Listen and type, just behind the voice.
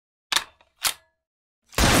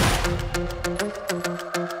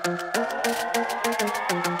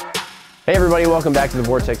Hey everybody, welcome back to the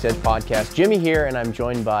Vortex Edge podcast. Jimmy here, and I'm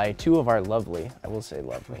joined by two of our lovely, I will say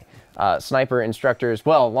lovely, sniper instructors,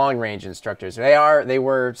 well, long range instructors. They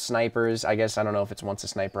were snipers. I guess, I don't know if it's once a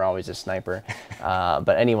sniper, always a sniper.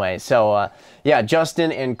 But anyway, so yeah,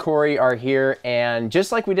 Justin and Corey are here, and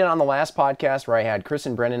just like we did on the last podcast where I had Chris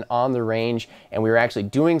and Brennan on the range, and we were actually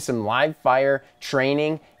doing some live fire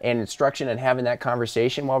training and instruction and having that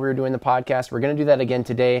conversation while we were doing the podcast. We're gonna do that again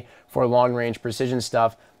today for long range precision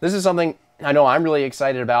stuff. This is something I know I'm really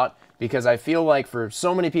excited about because I feel like for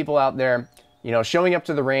so many people out there, you know, showing up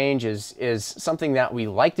to the range is something that we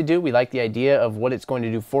like to do. We like the idea of what it's going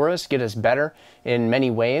to do for us, get us better in many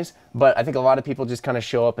ways. But I think a lot of people just kind of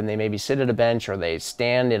show up and they maybe sit at a bench or they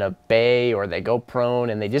stand in a bay or they go prone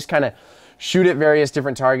and they just kind of shoot at various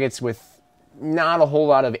different targets with not a whole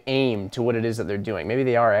lot of aim to what it is that they're doing. Maybe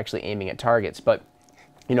they are actually aiming at targets, but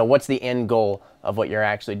you know, what's the end goal of what you're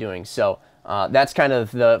actually doing? So that's kind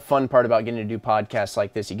of the fun part about getting to do podcasts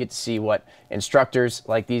like this. You get to see what instructors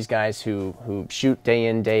like these guys who shoot day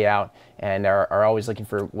in, day out, and are always looking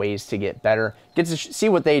for ways to get better, get to see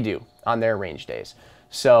what they do on their range days.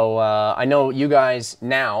 So I know you guys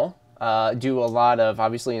now do a lot of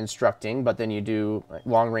obviously instructing, but then you do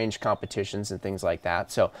long range competitions and things like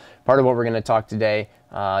that. So part of what we're going to talk today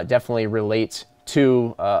definitely relates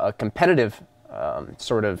to a competitive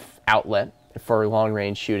sort of outlet for long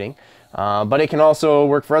range shooting. But it can also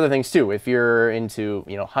work for other things too. If you're into,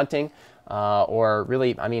 you know, hunting or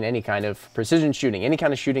really, I mean, any kind of precision shooting, any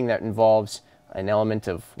kind of shooting that involves an element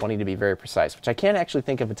of wanting to be very precise, which I can't actually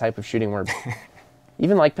think of a type of shooting where,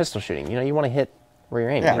 even like pistol shooting, you know, you want to hit where you're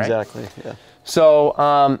aiming, yeah, right? Exactly. Yeah. So,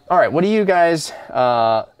 all right, what do you guys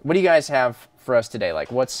have for us today?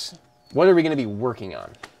 Like, what are we going to be working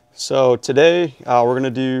on? So today we're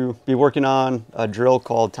going to be working on a drill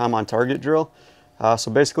called time on target drill.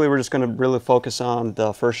 So basically we're just going to really focus on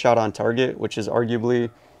the first shot on target, which is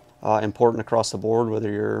arguably important across the board,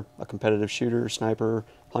 whether you're a competitive shooter, sniper,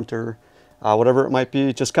 hunter, whatever it might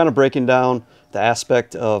be. Just kind of breaking down the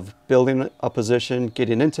aspect of building a position,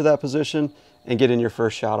 getting into that position, and getting your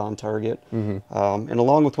first shot on target. And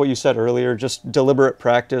along with what you said earlier, just deliberate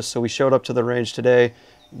practice. So we showed up to the range today.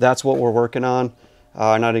 That's what we're working on.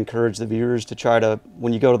 And I'd encourage the viewers to try to,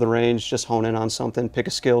 when you go to the range, just hone in on something, pick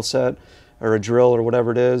a skill set or a drill or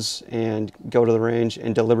whatever it is, and go to the range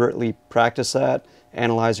and deliberately practice that,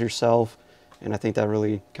 analyze yourself, and I think that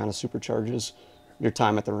really kind of supercharges your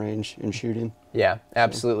time at the range in shooting. Yeah,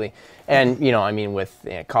 absolutely. So. And, you know, I mean, with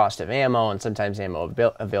cost of ammo and sometimes ammo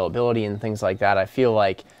availability and things like that, I feel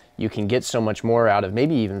like you can get so much more out of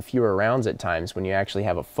maybe even fewer rounds at times when you actually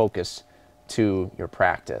have a focus to your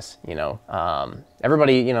practice. You know,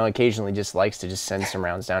 everybody, you know, occasionally just likes to just send some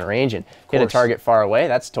rounds down range and hit a target far away.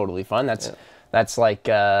 That's totally fun. That's like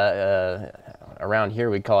around here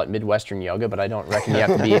we call it Midwestern yoga, but I don't reckon you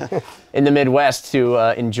have to be in the Midwest to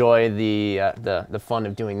enjoy the fun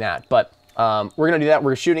of doing that. But we're gonna do that.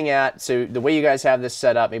 We're shooting at, so the way you guys have this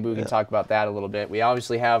set up, maybe we can talk about that a little bit. We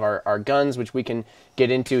obviously have our guns, which we can get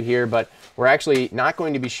into here, but we're actually not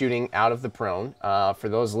going to be shooting out of the prone. For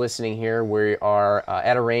those listening here, we are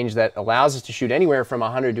at a range that allows us to shoot anywhere from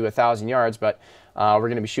 100 to 1,000 yards, but we're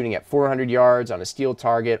gonna be shooting at 400 yards on a steel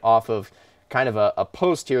target off of kind of a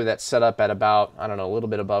post here that's set up at about, I don't know, a little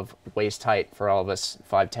bit above waist height for all of us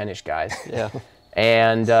 5'10"-ish guys. Yeah.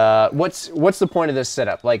 And what's the point of this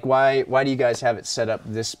setup? Like, why do you guys have it set up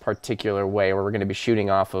this particular way where we're going to be shooting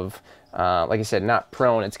off of, like I said, not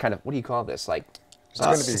prone, it's kind of, what do you call this? Like,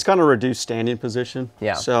 it's kind of reduced standing position.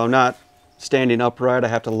 Yeah. So not standing upright, I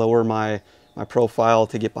have to lower my profile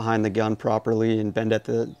to get behind the gun properly and bend at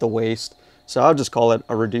the waist. So I'll just call it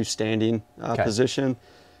a reduced standing position.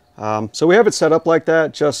 So we have it set up like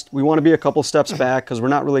that. Just, we want to be a couple steps back because we're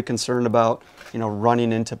not really concerned about, you know,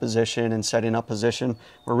 running into position and setting up position.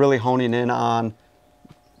 We're really honing in on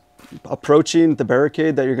approaching the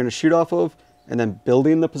barricade that you're going to shoot off of, and then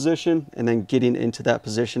building the position, and then getting into that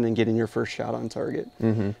position and getting your first shot on target.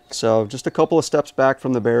 So just a couple of steps back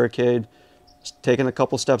from the barricade, taking a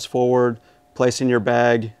couple steps forward, placing your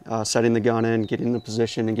bag, setting the gun in, getting in the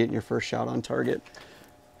position, and getting your first shot on target.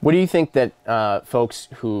 What do you think that folks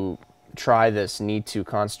who try this need to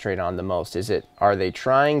concentrate on the most? Are they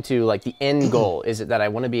trying to, like, the end goal, is it that I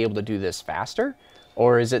want to be able to do this faster?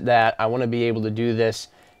 Or is it that I want to be able to do this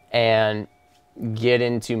and get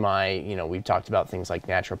into my, you know, we've talked about things like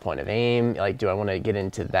natural point of aim, like, do I want to get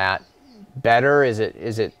into that better? Is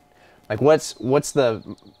it like, what's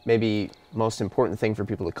the maybe most important thing for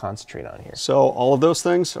people to concentrate on here? So all of those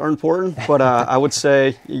things are important, but I would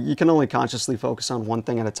say you can only consciously focus on one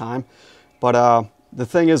thing at a time. But The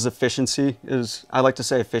thing is, efficiency is, I like to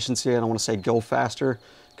say efficiency. I don't want to say go faster,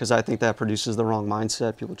 because I think that produces the wrong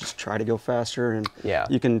mindset. People just try to go faster, and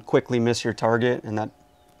you can quickly miss your target, and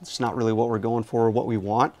that's not really what we're going for or what we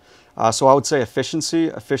want. So I would say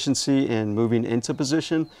efficiency in moving into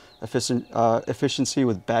position, efficiency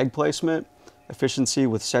with bag placement, efficiency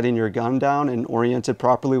with setting your gun down and oriented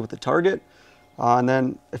properly with the target, and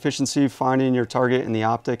then efficiency finding your target in the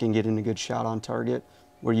optic and getting a good shot on target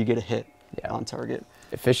where you get a hit on target.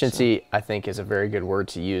 Efficiency, I think, is a very good word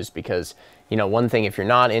to use, because, you know, one thing, if you're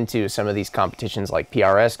not into some of these competitions like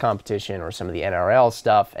PRS competition or some of the NRL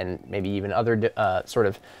stuff, and maybe even other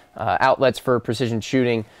outlets for precision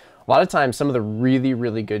shooting, a lot of times some of the really,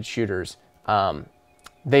 really good shooters,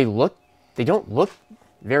 they don't look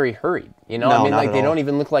very hurried. You know, I mean, like, they don't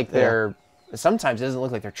even look like they're, sometimes it doesn't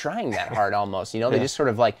look like they're trying that hard almost. You know, they just sort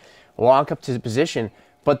of like walk up to the position,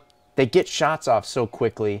 but they get shots off so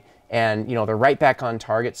quickly, and, you know, they're right back on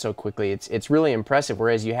target so quickly. It's really impressive.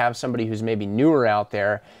 Whereas you have somebody who's maybe newer out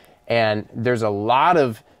there, and there's a lot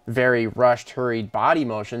of very rushed, hurried body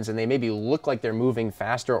motions, and they maybe look like they're moving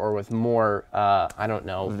faster or with more, I don't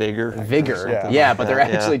know, vigor. But they're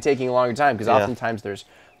actually taking a longer time, because oftentimes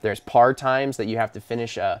there's par times that you have to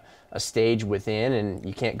finish a stage within, and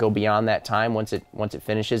you can't go beyond that time once it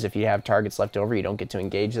finishes. If you have targets left over, you don't get to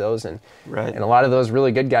engage those, and and a lot of those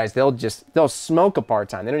really good guys, they'll smoke a par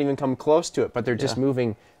time. They don't even come close to it, but they're just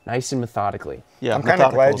moving nice and methodically. Yeah, I'm kind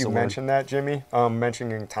of glad you mentioned that, Jimmy.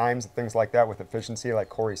 Mentioning times and things like that with efficiency, like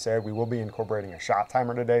Corey said, we will be incorporating a shot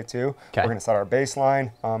timer today too. We're going to set our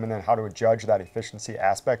baseline, and then how to judge that efficiency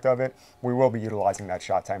aspect of it. We will be utilizing that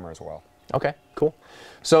shot timer as well. Okay, cool.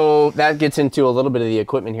 So that gets into a little bit of the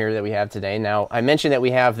equipment here that we have today. Now, I mentioned that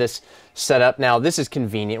we have this set up. Now, this is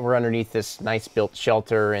convenient. We're underneath this nice built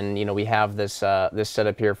shelter, and, you know, we have this this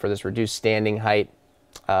setup here for this reduced standing height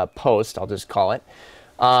post, I'll just call it.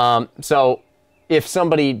 So if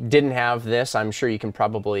somebody didn't have this, I'm sure you can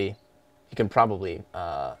probably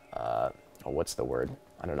what's the word?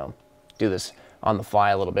 I don't know. Do this on the fly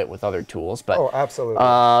a little bit with other tools, but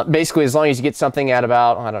absolutely. Basically, as long as you get something at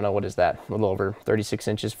about, I don't know, what is that? A little over 36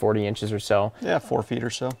 inches, 40 inches or so. Yeah, 4 feet or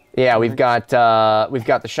so. Yeah, we've got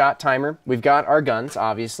the shot timer, we've got our guns,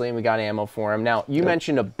 obviously, and we got ammo for them. Now, you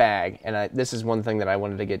mentioned a bag, and this is one thing that I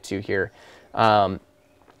wanted to get to here. A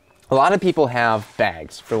lot of people have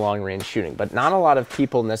bags for long range shooting, but not a lot of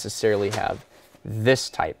people necessarily have this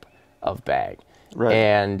type of bag.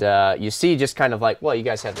 And you see just kind of like, well, you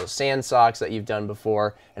guys have those sand socks that you've done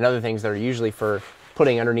before, and other things that are usually for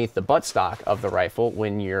putting underneath the buttstock of the rifle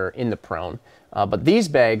when you're in the prone. But these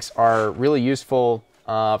bags are really useful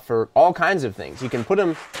for all kinds of things. You can put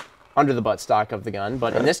them under the buttstock of the gun,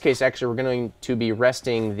 but in this case, actually, we're going to be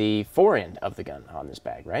resting the forend of the gun on this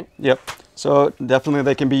bag, right? Yep. So definitely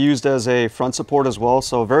they can be used as a front support as well,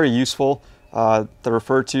 so very useful.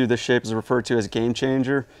 This shape is referred to as game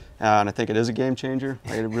changer, and I think it is a game changer.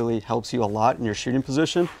 It really helps you a lot in your shooting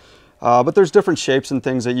position. But there's different shapes and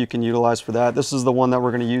things that you can utilize for that. This is the one that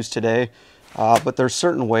we're going to use today, but there's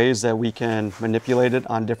certain ways that we can manipulate it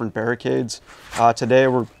on different barricades. Today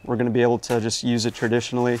we're going to be able to just use it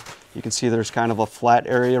traditionally. You can see there's kind of a flat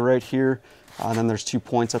area right here, and then there's 2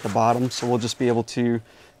 points at the bottom, so we'll just be able to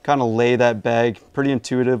kind of lay that bag pretty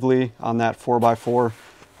intuitively on that 4x4.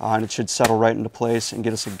 And it should settle right into place and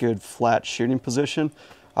get us a good flat shooting position.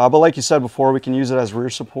 But like you said before, we can use it as rear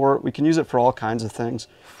support. We can use it for all kinds of things.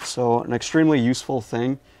 So an extremely useful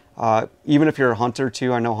thing. Even if you're a hunter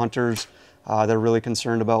too, I know hunters, they're really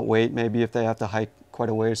concerned about weight, maybe if they have to hike quite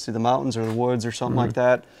a ways through the mountains or the woods or something like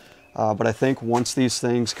that. But I think once these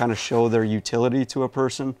things kind of show their utility to a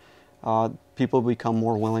person, people become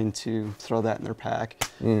more willing to throw that in their pack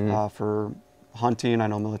for hunting. I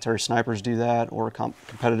know military snipers do that, or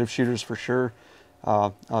competitive shooters for sure.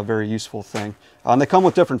 A very useful thing. And they come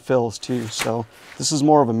with different fills too. So this is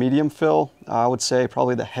more of a medium fill. I would say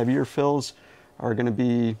probably the heavier fills are going to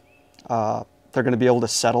be, they're going to be able to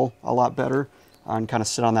settle a lot better and kind of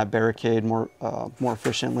sit on that barricade more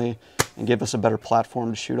efficiently and give us a better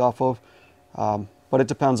platform to shoot off of. But it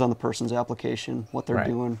depends on the person's application, what they're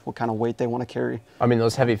doing, what kind of weight they want to carry. I mean,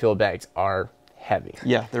 those heavy fill bags are heavy.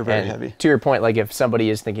 Yeah, they're very heavy. To your point, like if somebody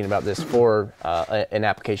is thinking about this for an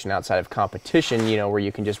application outside of competition, you know, where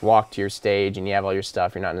you can just walk to your stage and you have all your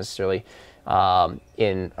stuff, you're not necessarily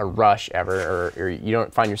in a rush ever, or you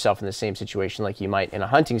don't find yourself in the same situation like you might in a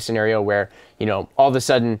hunting scenario where, you know, all of a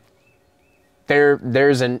sudden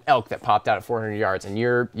there's an elk that popped out at 400 yards and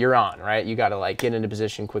you're on, right? You got to like get into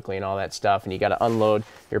position quickly and all that stuff, and you got to unload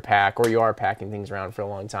your pack, or you are packing things around for a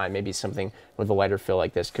long time. Maybe something with a lighter fill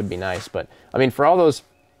like this could be nice. But I mean, for all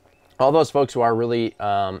those folks who are really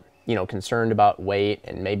you you know, concerned about weight,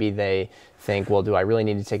 and maybe they think, well, do I really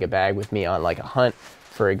need to take a bag with me on like a hunt,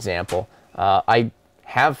 for example? I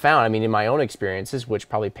have found, I mean, in my own experiences, which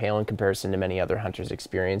probably pale in comparison to many other hunters'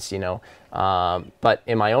 experience, you know, but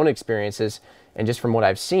in my own experiences, and just from what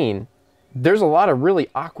I've seen, there's a lot of really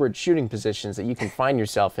awkward shooting positions that you can find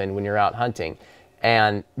yourself in when you're out hunting.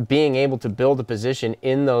 And being able to build a position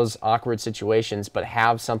in those awkward situations, but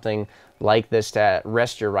have something like this to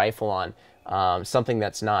rest your rifle on, something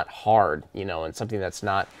that's not hard, you know, and something that's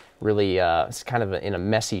not really it's kind of in a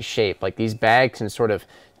messy shape. Like these bags can sort of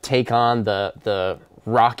take on the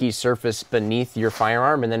rocky surface beneath your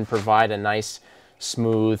firearm and then provide a nice,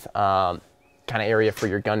 smooth kind of area for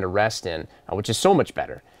your gun to rest in, which is so much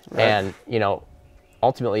better. Right. And, you know,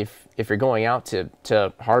 ultimately, if you're going out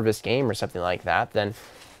to harvest game or something like that, then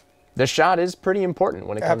the shot is pretty important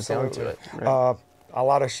when it comes down to it. Right. A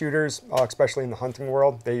lot of shooters, especially in the hunting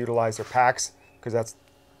world, they utilize their packs because that's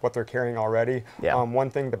what they're carrying already. Yeah. One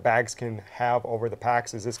thing the bags can have over the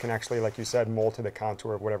packs is this can actually, like you said, mold to the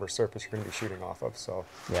contour of whatever surface you're going to be shooting off of. So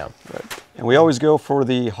yeah. Right. And we always go for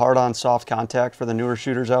the hard-on soft contact for the newer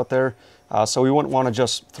shooters out there. So we wouldn't want to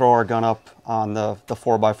just throw our gun up on the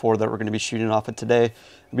 4x4 that we're going to be shooting off it today.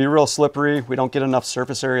 It'd be real slippery. We don't get enough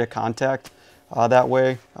surface area contact that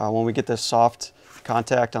way. When we get this soft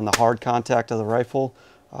contact on the hard contact of the rifle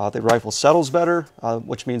settles better,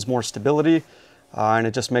 which means more stability. And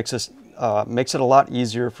it just makes it a lot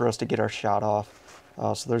easier for us to get our shot off.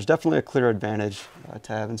 So there's definitely a clear advantage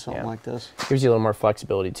to having something like this. Gives you a little more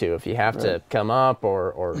flexibility too. If you have to come up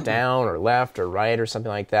or down or left or right or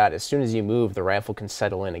something like that, as soon as you move, the rifle can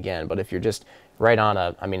settle in again. But if you're just right on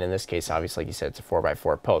a, I mean, in this case, obviously, like you said, it's a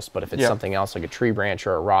 4x4 post. But if it's something else like a tree branch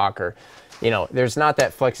or a rock or, you know, there's not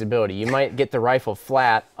that flexibility. You might get the rifle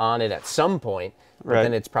flat on it at some point, but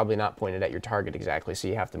then it's probably not pointed at your target exactly, so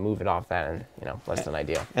you have to move it off that, and you know, less than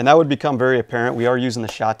ideal. And that would become very apparent. We are using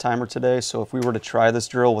the shot timer today, so if we were to try this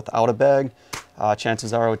drill without a bag,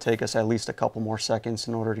 chances are it would take us at least a couple more seconds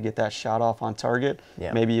in order to get that shot off on target,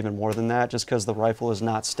 maybe even more than that, just because the rifle is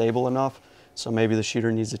not stable enough. So maybe the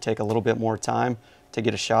shooter needs to take a little bit more time to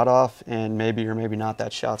get a shot off, and maybe or maybe not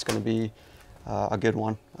that shot's going to be a good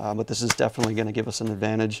one. But this is definitely going to give us an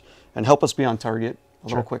advantage and help us be on target a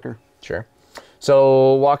little quicker. Sure.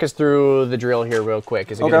 So walk us through the drill here real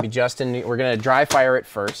quick. Is it going to be Justin? We're going to dry fire it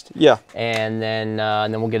first. Yeah. And then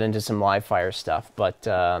we'll get into some live fire stuff. But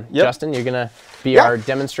Justin, you're going to be our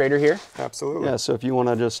demonstrator here? Absolutely. Yeah, so if you want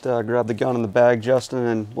to just grab the gun in the bag, Justin,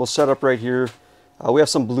 and we'll set up right here. We have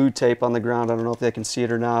some blue tape on the ground. I don't know if they can see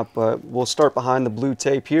it or not, but we'll start behind the blue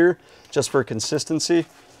tape here just for consistency.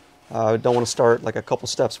 Don't want to start like a couple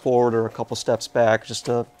steps forward or a couple steps back, just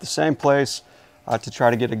the same place. To try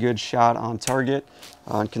to get a good shot on target,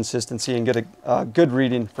 on consistency, and get a good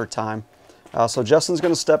reading for time. So Justin's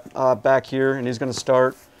going to step back here, and he's going to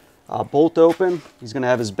start bolt open. He's going to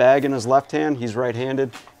have his bag in his left hand. He's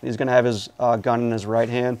right-handed. He's going to have his gun in his right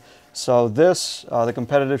hand. So this, the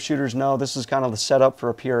competitive shooters know, this is kind of the setup for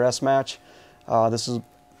a PRS match. This is,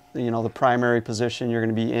 you know, the primary position you're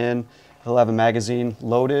going to be in. He'll have a magazine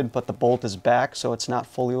loaded, but the bolt is back, so it's not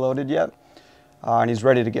fully loaded yet. And he's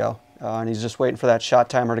ready to go. And he's just waiting for that shot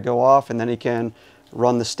timer to go off, and then he can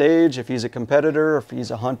run the stage. If he's a competitor, if he's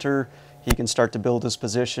a hunter, he can start to build his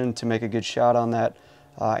position to make a good shot on that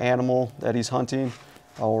animal that he's hunting.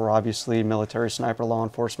 Or obviously military sniper, law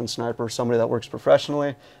enforcement sniper, somebody that works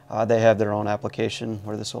professionally, they have their own application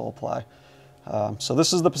where this will apply. So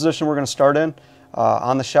this is the position we're going to start in.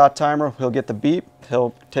 On the shot timer, he'll get the beep.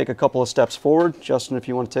 He'll take a couple of steps forward. Justin, if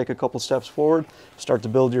you want to take a couple steps forward, start to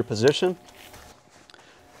build your position.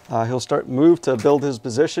 He'll move to build his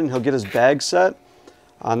position. He'll get his bag set,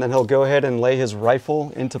 and then he'll go ahead and lay his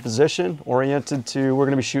rifle into position, oriented to, we're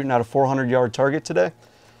going to be shooting at a 400-yard target today.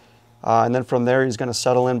 And then from there, he's going to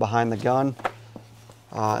settle in behind the gun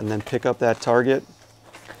and then pick up that target.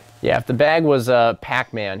 Yeah, if the bag was a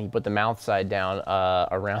Pac-Man, he put the mouth side down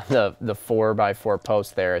around the 4x4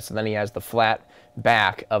 post there. So then he has the flat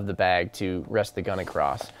back of the bag to rest the gun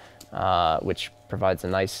across, which provides a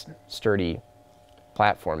nice, sturdy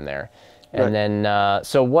platform there. And then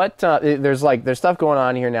so what there's stuff going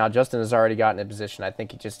on here now. Justin has already gotten in position. I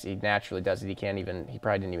think he naturally does it. He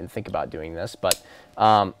probably didn't even think about doing this, but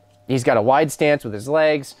he's got a wide stance with his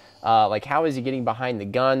legs. Like, how is he getting behind the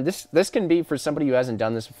gun? This can be for somebody who hasn't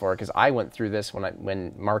done this before, because I went through this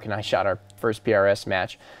when Mark and I shot our first PRS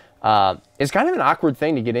match. It's kind of an awkward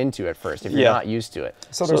thing to get into at first if you're not used to it.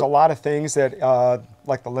 So there's a lot of things that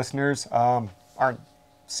like the listeners aren't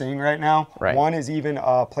seeing right now. One is even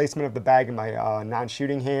placement of the bag in my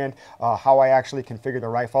non-shooting hand, how I actually configure the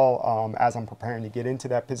rifle as I'm preparing to get into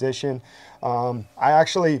that position. I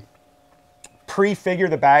actually prefigure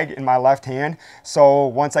the bag in my left hand. So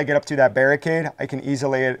once I get up to that barricade, I can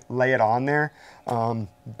easily lay it on there.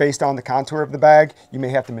 Based on the contour of the bag, you may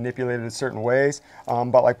have to manipulate it in certain ways,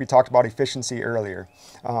 but like we talked about efficiency earlier.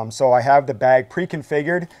 So I have the bag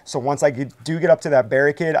pre-configured, so once I do get up to that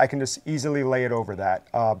barricade, I can just easily lay it over that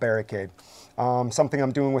barricade. Something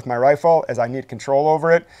I'm doing with my rifle is I need control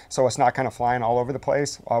over it, so it's not kind of flying all over the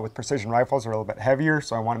place. With precision rifles, they're a little bit heavier,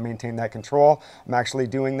 so I want to maintain that control. I'm actually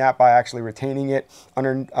doing that by actually retaining it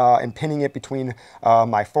under and pinning it between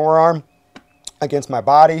my forearm against my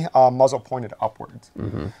body, muzzle pointed upwards.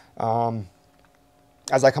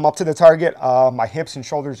 As I come up to the target, my hips and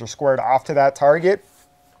shoulders are squared off to that target.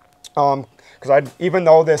 Because even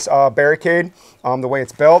though this barricade, the way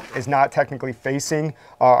it's built, is not technically facing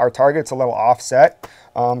our target, it's a little offset.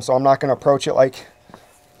 So I'm not going to approach it like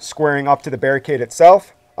squaring up to the barricade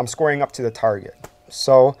itself. I'm squaring up to the target.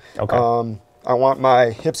 So I want my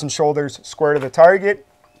hips and shoulders square to the target.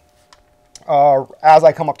 As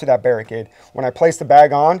I come up to that barricade. When I place the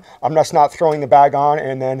bag on, I'm just not throwing the bag on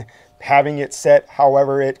and then having it set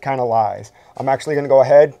however it kind of lies. I'm actually going to go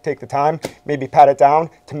ahead, take the time, maybe pat it down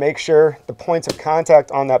to make sure the points of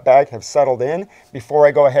contact on that bag have settled in before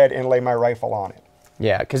I go ahead and lay my rifle on it.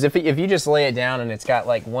 Yeah, because if you just lay it down and it's got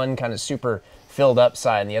like one kind of super filled up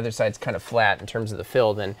side and the other side's kind of flat in terms of the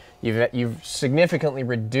fill, then you've significantly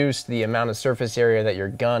reduced the amount of surface area that your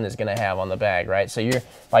gun is going to have on the bag, right? So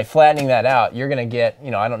by flattening that out, you're going to get,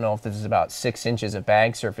 I don't know if this is about 6 inches of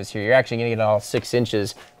bag surface here. You're actually going to get all 6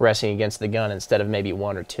 inches resting against the gun instead of maybe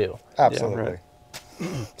 1 or 2. Absolutely. Yeah,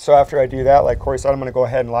 right. So after I do that, like Corey said, I'm going to go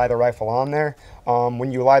ahead and lie the rifle on there. When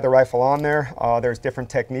you lie the rifle on there, there's different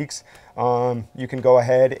techniques. You can go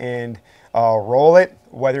ahead and roll it,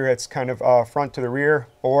 whether it's kind of front to the rear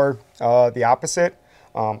or the opposite.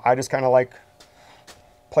 I just kind of like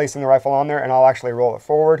placing the rifle on there, and I'll actually roll it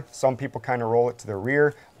forward. Some people kind of roll it to the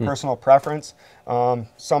rear, personal preference.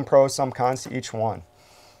 Some pros, some cons to each one.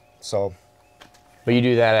 So, but you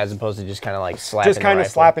do that as opposed to just kind of like slapping just kind of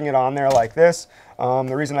slapping it on there like this.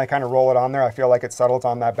 The reason I kind of roll it on there, I feel like it settles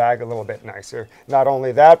on that bag a little bit nicer. Not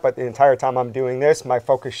only that, but the entire time I'm doing this, my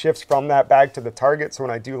focus shifts from that bag to the target. So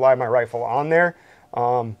when I do lie my rifle on there,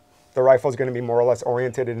 the rifle is going to be more or less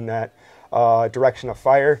oriented in that direction of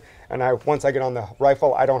fire. And once I get on the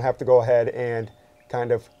rifle, I don't have to go ahead and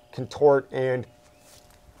kind of contort and,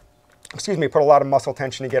 put a lot of muscle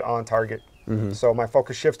tension to get on target. So my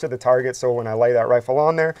focus shifts to the target, so when I lay that rifle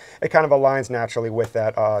on there, it kind of aligns naturally with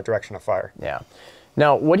that direction of fire. Yeah.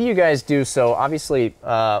 Now, what do you guys do? So obviously,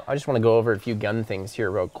 I just want to go over a few gun things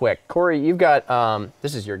here real quick. Corey, you've got,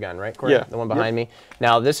 this is your gun, right, Corey? Yeah. The one behind me.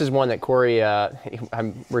 Now, this is one that Corey,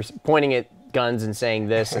 we're pointing at guns and saying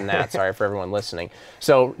this and that. Sorry for everyone listening.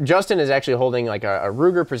 So Justin is actually holding like a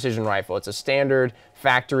Ruger precision rifle. It's a standard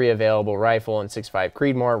factory available rifle in 6.5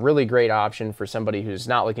 Creedmoor. Really great option for somebody who's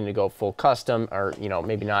not looking to go full custom, or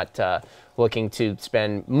maybe not looking to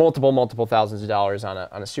spend multiple thousands of dollars on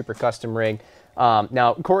a super custom rig.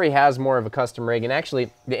 Now Corey has more of a custom rig, and actually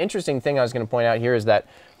the interesting thing I was going to point out here is that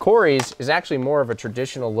Corey's is actually more of a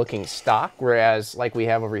traditional looking stock, whereas like we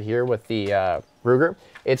have over here with the Ruger,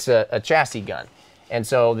 it's a chassis gun. And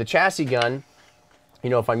so the chassis gun,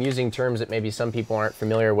 if I'm using terms that maybe some people aren't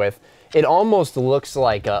familiar with, it almost looks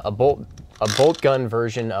like a bolt gun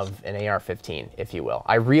version of an AR-15, if you will.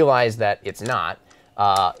 I realize that it's not,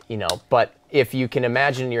 but if you can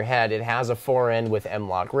imagine in your head, it has a forend with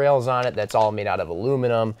M-LOK rails on it that's all made out of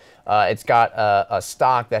aluminum. It's got a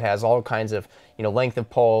stock that has all kinds of length of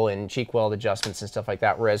pole and cheek weld adjustments and stuff like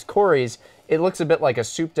that, whereas Corey's, it looks a bit like a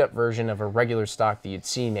souped up version of a regular stock that you'd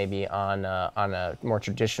see maybe on a more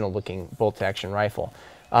traditional looking bolt action rifle.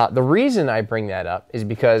 The reason I bring that up is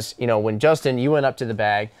because, when Justin, you went up to the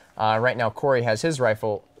bag, right now Corey has his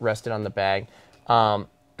rifle rested on the bag.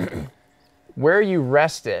 Where you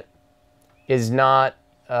rest it is not,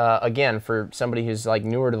 again, for somebody who's like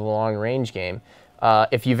newer to the long range game,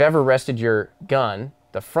 if you've ever rested your gun,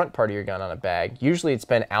 the front part of your gun on a bag, usually it's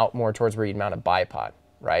been out more towards where you'd mount a bipod,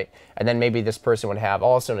 right? And then maybe this person would have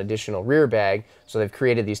also an additional rear bag, so they've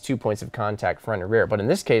created these 2 points of contact, front and rear. But in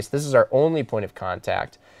this case, this is our only point of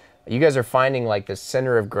contact. You guys are finding like the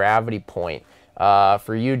center of gravity point.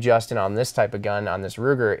 For you, Justin, on this type of gun, on this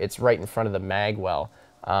Ruger, it's right in front of the mag well.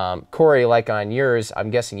 Corey, like on yours, I'm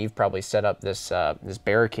guessing you've probably set up this this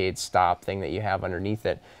barricade stop thing that you have underneath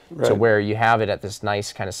it, to where you have it at this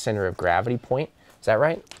nice kind of center of gravity point. Is that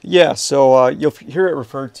right? Yeah, so you'll hear it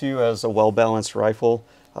referred to as a well-balanced rifle.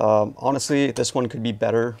 Honestly, this one could be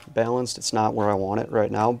better balanced. It's not where I want it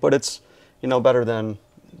right now, but it's better than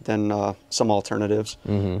some alternatives.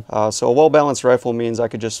 So a well-balanced rifle means I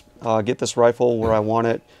could just get this rifle where I want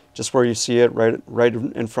it, just where you see it, right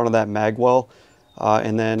in front of that mag well.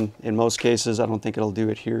 And then in most cases, I don't think it'll do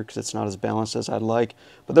it here because it's not as balanced as I'd like.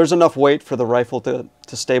 But there's enough weight for the rifle to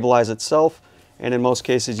stabilize itself. And in most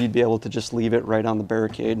cases, you'd be able to just leave it right on the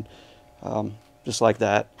barricade, just like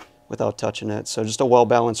that, without touching it. So just a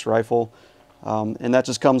well-balanced rifle. And that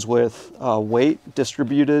just comes with weight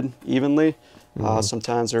distributed evenly.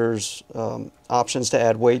 Sometimes there's options to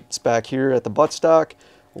add weights back here at the buttstock,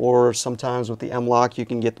 or sometimes with the M-LOK you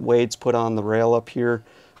can get weights put on the rail up here.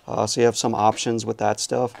 So you have some options with that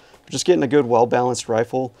stuff. But just getting a good, well-balanced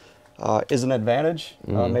rifle is an advantage.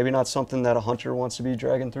 Maybe not something that a hunter wants to be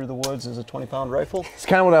dragging through the woods as a 20-pound rifle. It's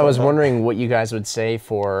kind of what I was wondering what you guys would say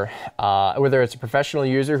for whether it's a professional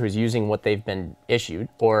user who's using what they've been issued,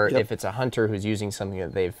 or if it's a hunter who's using something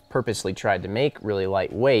that they've purposely tried to make really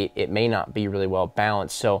lightweight, it may not be really well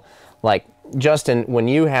balanced. So, like, Justin, when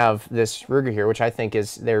you have this Ruger here, which I think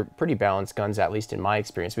they're pretty balanced guns, at least in my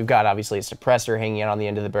experience. We've got obviously a suppressor hanging out on the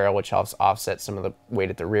end of the barrel, which helps offset some of the weight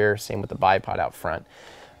at the rear. Same with the bipod out front.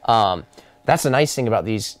 That's the nice thing about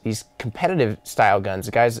these competitive style guns.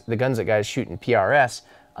 The guns that guys shoot in PRS,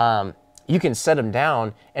 you can set them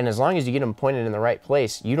down, and as long as you get them pointed in the right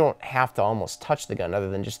place, you don't have to almost touch the gun other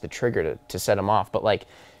than just the trigger to set them off. But like,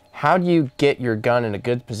 how do you get your gun in a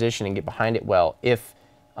good position and get behind it well if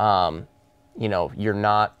you know, you're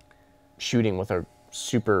not shooting with a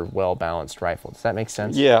super well balanced rifle? Does that make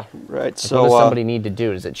sense? Yeah, right. Like, so what does somebody need to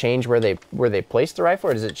do? Does it change where they place the rifle,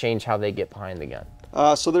 or does it change how they get behind the gun?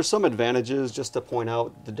 So there's some advantages, just to point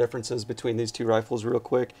out the differences between these two rifles real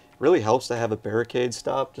quick. It really helps to have a barricade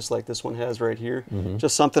stop, just like this one has right here.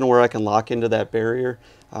 Just something where I can lock into that barrier,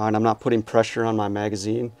 and I'm not putting pressure on my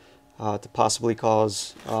magazine to possibly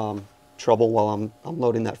cause trouble while I'm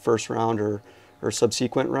loading that first round or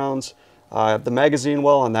subsequent rounds. The magazine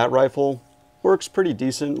well on that rifle works pretty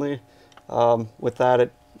decently. With that,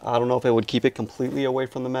 I don't know if it would keep it completely away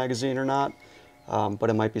from the magazine or not. But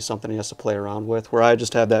it might be something he has to play around with, where I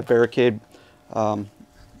just have that barricade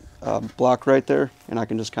block right there, and I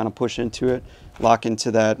can just kind of push into it, lock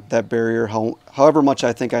into that barrier however much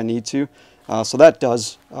I think I need to. So that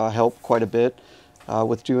does help quite a bit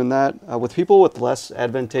with doing that. With people with less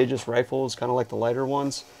advantageous rifles, kind of like the lighter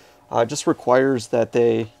ones, it just requires that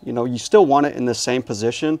you still want it in the same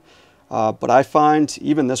position. But I find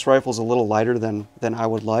even this rifle is a little lighter than I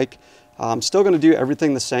would like. I'm still going to do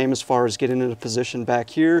everything the same as far as getting into position back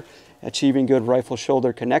here, achieving good rifle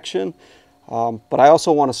shoulder connection. But I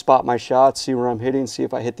also want to spot my shots, see where I'm hitting, see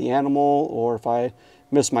if I hit the animal, or if I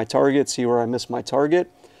miss my target, see where I miss my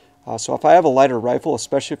target. So if I have a lighter rifle,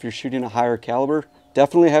 especially if you're shooting a higher caliber,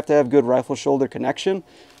 definitely have to have good rifle shoulder connection.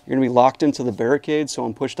 You're going to be locked into the barricade, so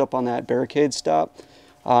I'm pushed up on that barricade stop.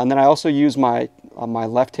 And then I also use my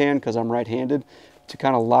left hand, because I'm right-handed, to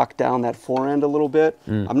kind of lock down that forend a little bit.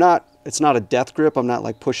 It's not a death grip. I'm not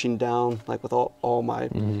like pushing down like with all my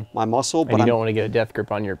muscle. But you don't want to get a death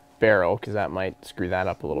grip on your barrel, because that might screw that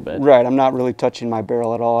up a little bit. Right. I'm not really touching my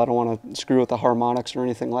barrel at all. I don't want to screw with the harmonics or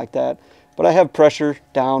anything like that. But I have pressure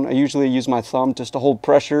down. I usually use my thumb just to hold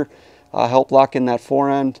pressure, help lock in that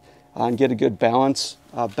forend, and get a good balance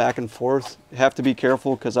back and forth. You have to be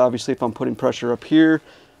careful, because obviously if I'm putting pressure up here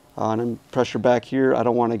and then pressure back here, I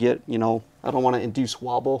don't want to get, I don't want to induce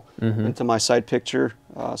wobble into my sight picture.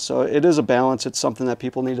 So it is a balance. It's something that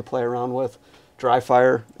people need to play around with. Dry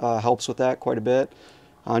fire helps with that quite a bit.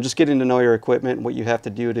 Just getting to know your equipment and what you have to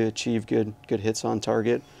do to achieve good hits on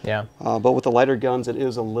target. Yeah. But with the lighter guns, it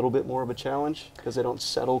is a little bit more of a challenge, because they don't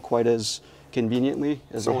settle quite as conveniently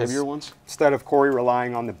as the heavier ones. Instead of Corey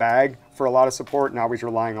relying on the bag for a lot of support, now he's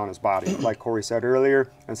relying on his body. Like Corey said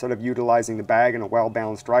earlier, instead of utilizing the bag in a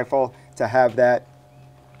well-balanced rifle to have that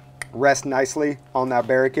rest nicely on that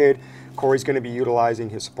barricade, Corey's going to be utilizing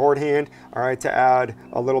his support hand, all right, to add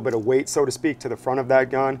a little bit of weight, so to speak, to the front of that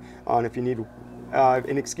gun. And if you need,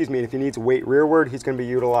 if he needs weight rearward, he's going to be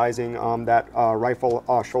utilizing that rifle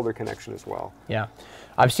shoulder connection as well. Yeah.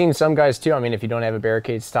 I've seen some guys too. I mean, if you don't have a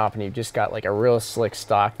barricade stop and you've just got like a real slick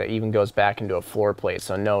stock that even goes back into a floor plate,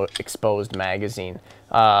 so no exposed magazine.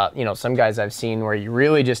 Some guys I've seen where you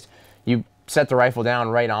really just, you set the rifle down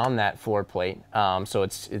right on that floor plate. So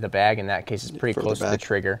it's the bag in that case is pretty close to the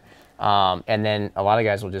trigger. And then a lot of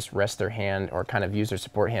guys will just rest their hand or kind of use their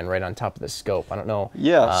support hand right on top of the scope. I don't know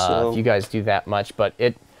if you guys do that much, but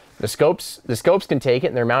the scopes can take it,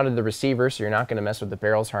 and they're mounted to the receiver, so you're not going to mess with the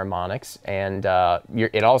barrel's harmonics. And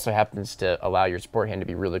it also happens to allow your support hand to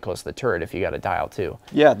be really close to the turret if you got a dial too.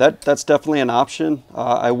 Yeah, that's definitely an option.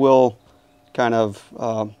 I will kind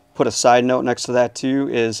of put a side note next to that too,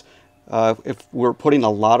 is if we're putting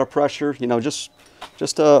a lot of pressure,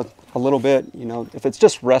 just a little bit, you know, if it's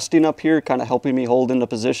just resting up here, kind of helping me hold into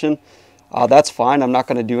position, that's fine. I'm not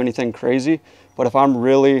going to do anything crazy. But if I'm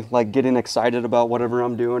really like getting excited about whatever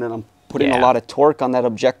I'm doing and I'm putting a lot of torque on that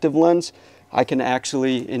objective lens, I can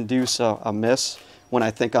actually induce a miss when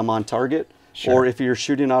I think I'm on target. Sure. Or if you're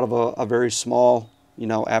shooting out of a very small, you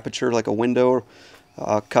know, aperture, like a window,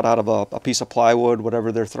 cut out of a piece of plywood,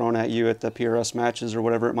 whatever they're throwing at you at the PRS matches or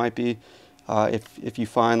whatever it might be. If you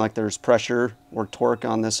find like there's pressure or torque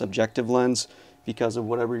on this objective lens because of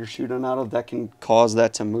whatever you're shooting out of, that can cause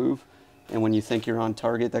that to move. And when you think you're on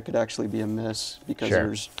target, that could actually be a miss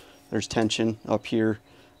because there's tension up here.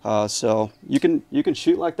 So you can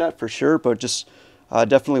shoot like that for sure, but just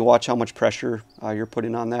definitely watch how much pressure you're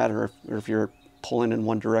putting on that, or if you're pulling in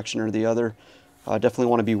one direction or the other. Definitely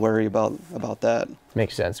want to be wary about that.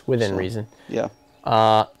 Makes sense, within reason. Yeah.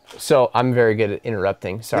 So I'm very good at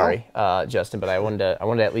interrupting. Sorry, Justin, but I wanted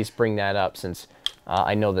to at least bring that up since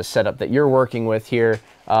I know the setup that you're working with here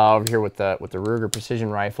over here with the Ruger precision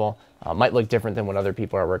rifle might look different than what other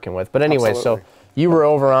people are working with. But anyway, so you were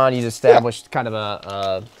over on, you established kind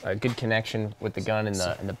of a good connection with the gun in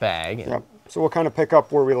the bag. Yep. So we'll kind of pick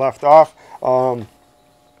up where we left off.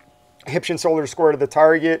 Hips and shoulders square to the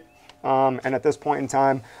target, and at this point in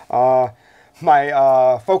time,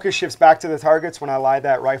 my focus shifts back to the targets when I lie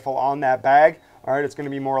that rifle on that bag. All right, it's going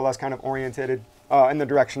to be more or less kind of oriented in the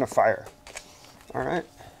direction of fire. All right.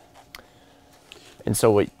 And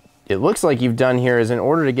so what it looks like you've done here is, in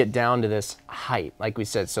order to get down to this height, like we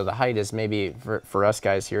said, so the height is maybe, for us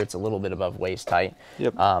guys here, it's a little bit above waist height.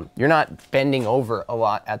 Yep. You're not bending over a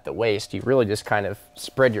lot at the waist. You really just kind of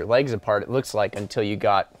spread your legs apart, it looks like, until you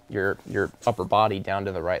got your upper body down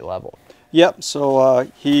to the right level. Yep, so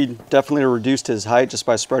he definitely reduced his height just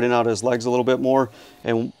by spreading out his legs a little bit more.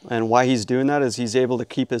 And why he's doing that is he's able to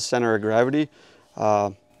keep his center of gravity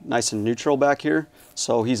nice and neutral back here.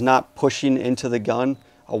 So he's not pushing into the gun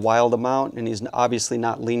a wild amount, and he's obviously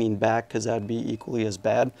not leaning back because that'd be equally as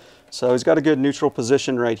bad. So he's got a good neutral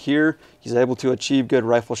position right here. He's able to achieve good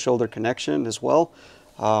rifle shoulder connection as well.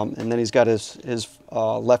 And then he's got his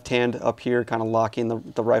left hand up here kind of locking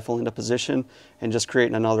the rifle into position and just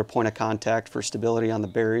creating another point of contact for stability on the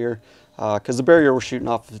barrier. Because the barrier we're shooting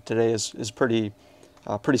off of today is pretty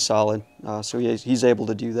solid. So he's able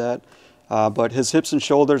to do that. But his hips and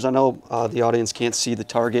shoulders, I know the audience can't see the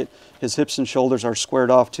target. His hips and shoulders are squared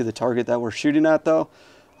off to the target that we're shooting at though.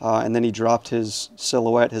 And then he dropped his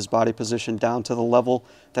silhouette, his body position down to the level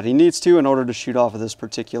that he needs to in order to shoot off of this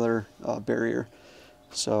particular barrier.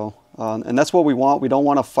 So, and that's what we want. We don't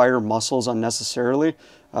want to fire muscles unnecessarily,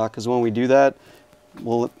 because when we do that,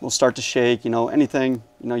 we'll start to shake. You know, anything,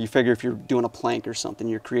 you know, you figure if you're doing a plank or something,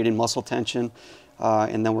 you're creating muscle tension,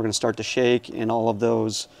 and then we're going to start to shake, and all of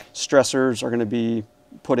those stressors are going to be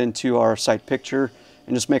put into our sight picture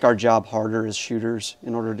and just make our job harder as shooters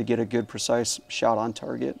in order to get a good, precise shot on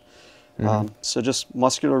target. So just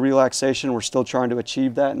muscular relaxation. We're still trying to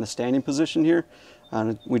achieve that in the standing position here.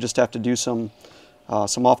 We just have to do some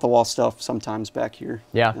off-the-wall stuff sometimes back here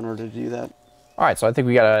in order to do that. All right, so I think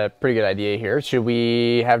we got a pretty good idea here. Should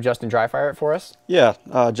we have Justin dry fire it for us? Yeah,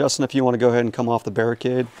 Justin, if you want to go ahead and come off the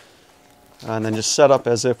barricade and then just set up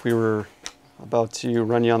as if we were about to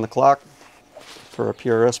run you on the clock for a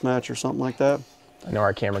PRS match or something like that. I know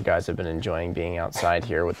our camera guys have been enjoying being outside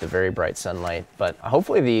here with the very bright sunlight, but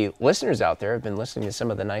hopefully the listeners out there have been listening to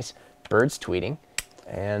some of the nice birds tweeting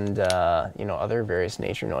and you know, other various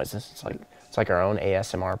nature noises. It's like our own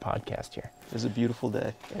ASMR podcast here. It's a beautiful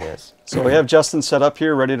day. It is. So we have Justin set up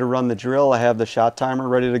here, ready to run the drill. I have the shot timer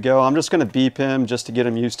ready to go. I'm just going to beep him just to get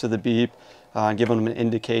him used to the beep and give him an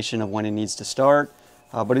indication of when he needs to start.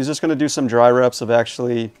 But he's just going to do some dry reps of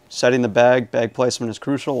actually setting the bag. Bag placement is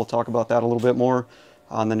crucial. We'll talk about that a little bit more.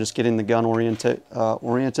 And then just getting the gun oriented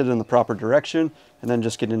in the proper direction, and then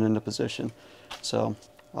just getting into position. So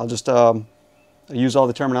I'll just use all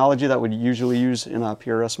the terminology that we'd usually use in a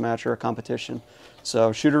PRS match or a competition.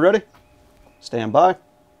 So shooter ready? Stand by.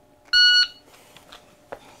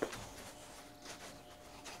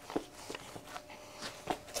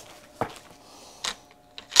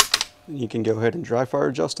 You can go ahead and dry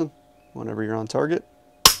fire, Justin, whenever you're on target.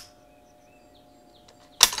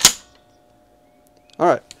 All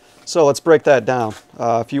right, so let's break that down.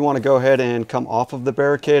 If you want to go ahead and come off of the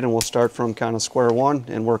barricade, and we'll start from kind of square one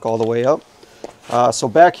and work all the way up. So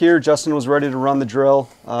back here, Justin was ready to run the drill.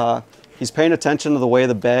 He's paying attention to the way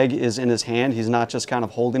the bag is in his hand. He's not just kind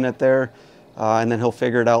of holding it there, and then he'll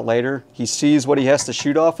figure it out later. He sees what he has to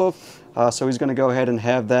shoot off of, so he's going to go ahead and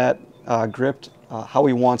have that gripped how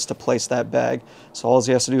he wants to place that bag. So all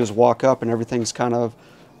he has to do is walk up, and everything's kind of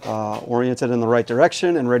oriented in the right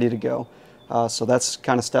direction and ready to go. So that's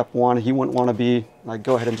kind of step one. He wouldn't want to be like,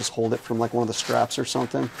 go ahead and just hold it from like one of the straps or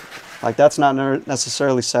something. Like that's not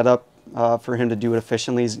necessarily set up for him to do it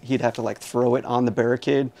efficiently. He'd have to like throw it on the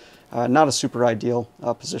barricade. Not a super ideal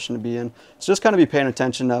position to be in. So just kind of be paying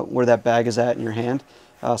attention to where that bag is at in your hand,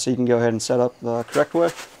 so you can go ahead and set up the correct way.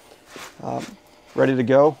 Ready to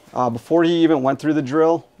go. Before he even went through the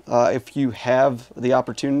drill, if you have the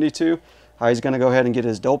opportunity to, he's going to go ahead and get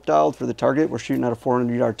his dope dialed for the target. We're shooting at a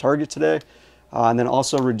 400-yard target today, and then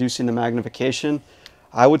also reducing the magnification.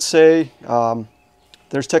 I would say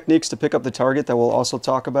there's techniques to pick up the target that we'll also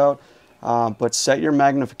talk about, but set your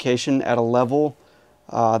magnification at a level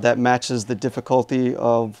that matches the difficulty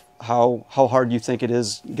of how hard you think it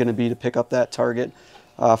is going to be to pick up that target.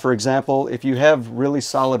 For example, if you have really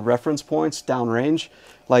solid reference points downrange,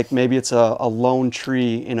 like maybe it's a lone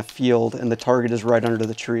tree in a field and the target is right under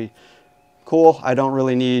the tree. Cool, I don't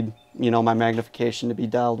really need, you know, my magnification to be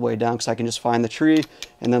dialed way down because I can just find the tree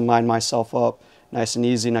and then line myself up nice and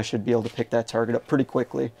easy, and I should be able to pick that target up pretty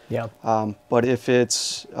quickly. Yeah. But if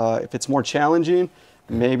it's more challenging,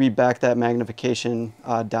 maybe back that magnification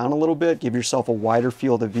down a little bit, give yourself a wider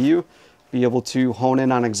field of view, be able to hone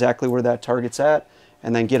in on exactly where that target's at,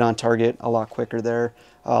 and then get on target a lot quicker there.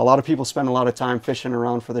 A lot of people spend a lot of time fishing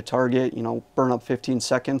around for the target, you know, burn up 15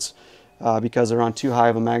 seconds because they're on too high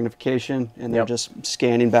of a magnification, and they're just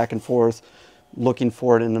scanning back and forth, looking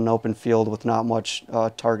for it in an open field with not much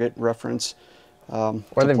target reference. Or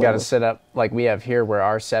they've got to set up like we have here, where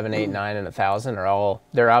our 7, 8, 9, and 1,000 are all,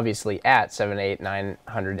 they're obviously at 7, 8,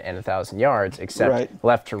 900 and 1,000 yards, except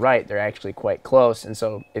left to right, they're actually quite close. And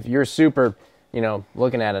so if you're super, you know,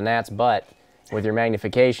 looking at a gnat's butt with your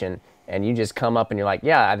magnification, and you just come up and you're like,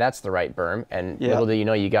 yeah, that's the right berm, and little do you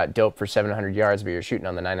know you got dope for 700 yards, but you're shooting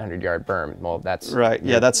on the 900-yard berm. Well, that's right.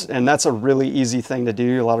 Yeah, that's a really easy thing to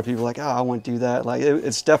do. A lot of people are like, oh, I won't do that. Like,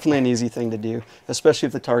 it's definitely an easy thing to do, especially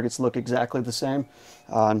if the targets look exactly the same.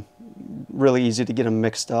 Really easy to get them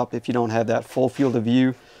mixed up if you don't have that full field of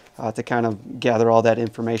view to kind of gather all that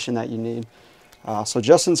information that you need. So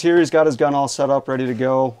Justin's here. He's got his gun all set up, ready to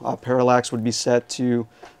go. Parallax would be set to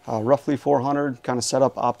roughly 400, kind of set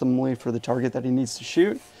up optimally for the target that he needs to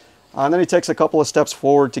shoot. And then he takes a couple of steps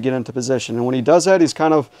forward to get into position. And when he does that, he's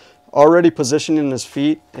kind of already positioning his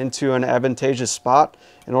feet into an advantageous spot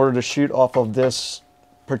in order to shoot off of this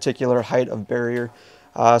particular height of barrier.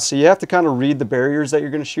 So you have to kind of read the barriers that you're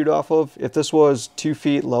going to shoot off of. If this was 2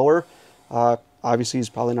 feet lower, obviously he's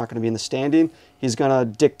probably not going to be in the standing. He's going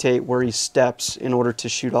to dictate where he steps in order to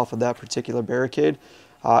shoot off of that particular barricade.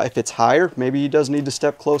 If it's higher, maybe he does need to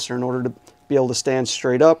step closer in order to be able to stand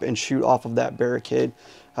straight up and shoot off of that barricade.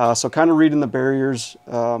 So kind of reading the barriers,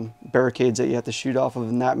 barricades that you have to shoot off of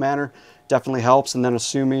in that manner definitely helps. And then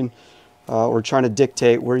assuming or trying to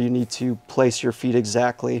dictate where you need to place your feet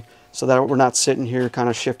exactly, so that we're not sitting here kind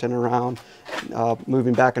of shifting around,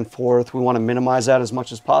 moving back and forth. We want to minimize that as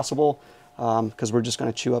much as possible because we're just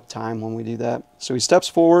going to chew up time when we do that. So he steps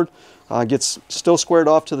forward, gets still squared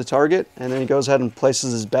off to the target, and then he goes ahead and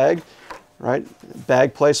places his bag. Right?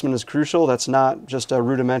 Bag placement is crucial. That's not just a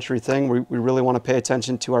rudimentary thing. We really want to pay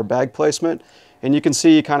attention to our bag placement. And you can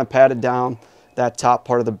see he kind of patted down that top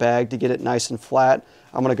part of the bag to get it nice and flat.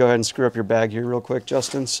 I'm going to go ahead and screw up your bag here real quick,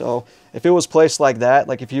 Justin. So if it was placed like that,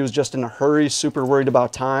 like if he was just in a hurry, super worried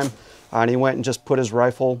about time, and he went and just put his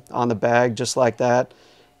rifle on the bag just like that,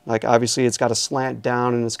 like obviously it's got to slant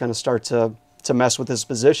down and it's going to start to mess with his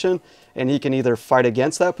position. And he can either fight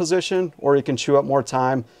against that position or he can chew up more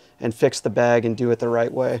time and fix the bag and do it the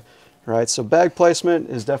right way. Right? So bag placement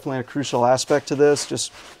is definitely a crucial aspect to this.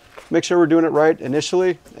 Just make sure we're doing it right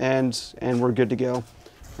initially and we're good to go.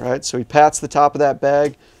 Right, so he pats the top of that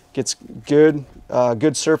bag, gets good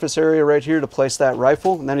surface area right here to place that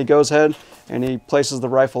rifle, and then he goes ahead and he places the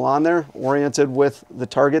rifle on there, oriented with the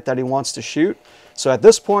target that he wants to shoot. So at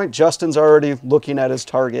this point, Justin's already looking at his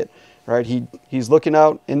target. Right, he's looking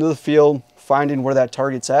out into the field, finding where that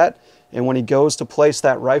target's at, and when he goes to place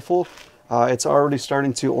that rifle, it's already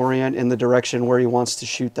starting to orient in the direction where he wants to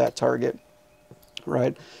shoot that target.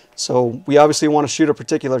 Right. So we obviously want to shoot a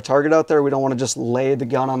particular target out there. We don't want to just lay the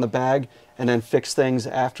gun on the bag and then fix things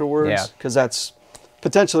afterwards, because that's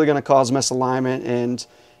potentially going to cause misalignment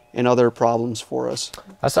and other problems for us.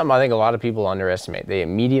 That's something I think a lot of people underestimate. They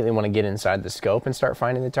immediately want to get inside the scope and start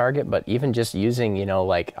finding the target, but even just using, you know,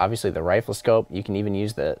 like obviously the rifle scope, you can even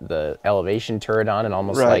use the elevation turret on and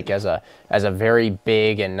almost like as a very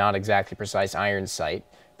big and not exactly precise iron sight,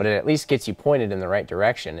 but it at least gets you pointed in the right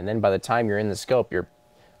direction. And then by the time you're in the scope,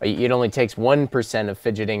 it only takes 1% of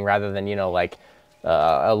fidgeting rather than, you know, like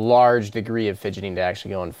a large degree of fidgeting to actually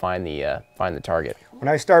go and find the target. When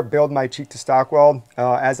I start building my cheek to stock weld,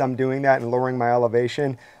 as I'm doing that and lowering my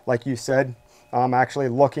elevation, like you said, I'm actually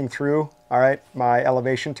looking through, all right, my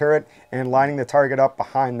elevation turret and lining the target up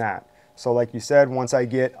behind that. So like you said, once I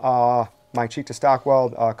get my cheek to stock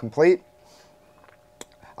weld complete,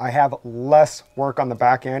 I have less work on the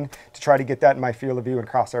back end to try to get that in my field of view and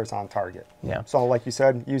crosshairs on target. Yeah. So like you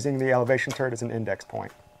said, using the elevation turret as an index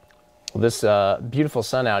point. Well, this beautiful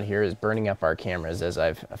sun out here is burning up our cameras, as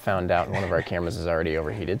I've found out. One of our cameras is already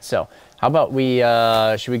overheated. So how about we,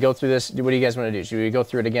 should we go through this? What do you guys want to do? Should we go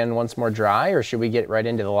through it again once more dry, or should we get right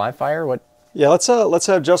into the live fire? What? Yeah, let's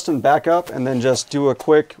have Justin back up and then just do a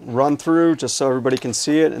quick run through just so everybody can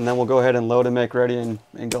see it, and then we'll go ahead and load and make ready and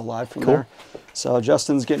go live from there. So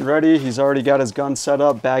Justin's getting ready. He's already got his gun set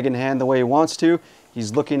up, bag in hand the way he wants to.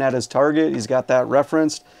 He's looking at his target. He's got that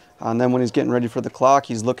referenced. And then when he's getting ready for the clock,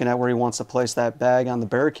 he's looking at where he wants to place that bag on the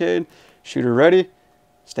barricade. Shooter ready,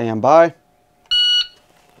 stand by.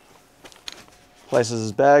 Places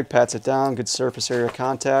his bag, pats it down, good surface area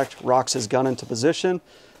contact, rocks his gun into position.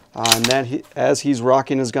 And then as he's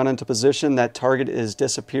rocking his gun into position, that target is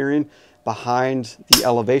disappearing behind the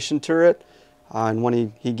elevation turret. And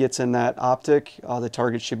when he gets in that optic, the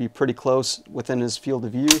target should be pretty close within his field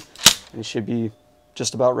of view. And he should be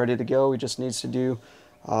just about ready to go. He just needs to do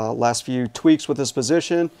last few tweaks with his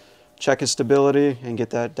position, check his stability, and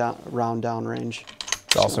get that round downrange.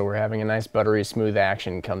 Also, we're having a nice buttery smooth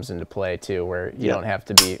action comes into play too, where you don't have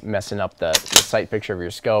to be messing up the sight picture of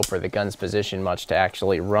your scope or the gun's position much to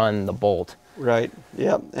actually run the bolt. Right.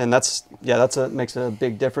 Yeah, and that's makes a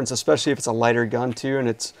big difference, especially if it's a lighter gun too, and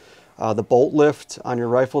it's the bolt lift on your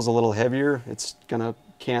rifle is a little heavier. It's gonna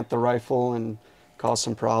cant the rifle and cause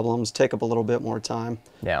some problems, take up a little bit more time.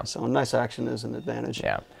 Yeah. So nice action is an advantage.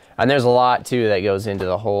 Yeah. And there's a lot too that goes into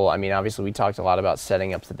the whole, I mean, obviously we talked a lot about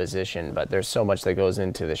setting up the position, but there's so much that goes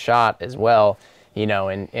into the shot as well, you know,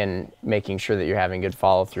 and making sure that you're having good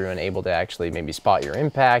follow through and able to actually maybe spot your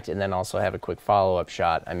impact and then also have a quick follow-up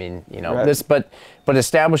shot. I mean, you know, but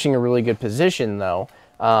establishing a really good position though,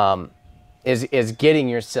 is getting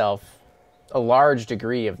yourself a large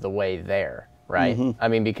degree of the way there, right? I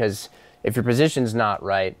mean, because if your position's not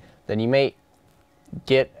right, then you may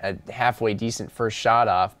get a halfway decent first shot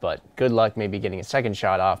off, but good luck maybe getting a second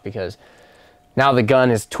shot off because now the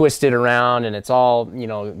gun is twisted around and it's all, you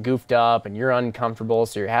know, goofed up and you're uncomfortable,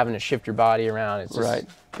 so you're having to shift your body around. It's just, right.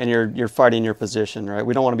 And you're fighting your position, right?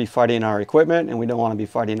 We don't want to be fighting our equipment and we don't want to be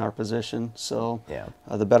fighting our position. So yeah.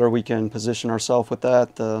 The better we can position ourselves with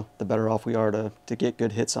that, the better off we are to get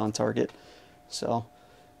good hits on target. So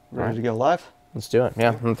ready to go live? Let's do it.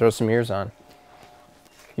 Yeah, I'm gonna throw some ears on.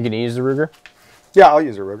 You gonna use the Ruger? Yeah, I'll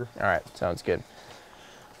use a Ruger. All right, sounds good.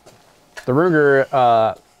 The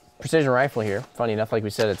Ruger precision rifle here, funny enough, like we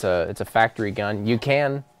said, it's a factory gun. You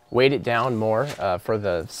can weight it down more for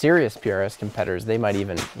the serious PRS competitors. They might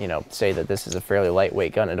even, you know, say that this is a fairly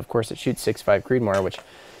lightweight gun, and of course it shoots 6.5 Creedmoor, which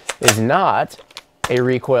is not a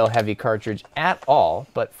recoil heavy cartridge at all.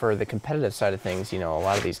 But for the competitive side of things, you know, a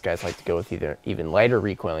lot of these guys like to go with either even lighter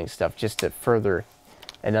recoiling stuff just to further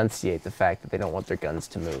enunciate the fact that they don't want their guns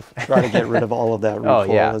to move. Try to get rid of all of that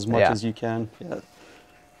recoil as much as you can. Yeah.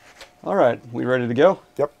 All right, we ready to go?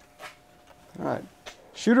 Yep. All right,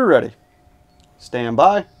 shooter ready. Stand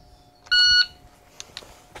by.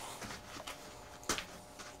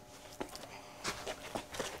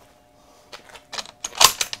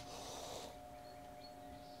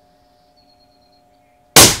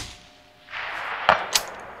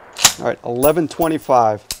 All right,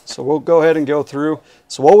 11:25. So we'll go ahead and go through.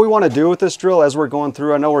 So what we want to do with this drill as we're going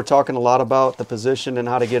through, I know we're talking a lot about the position and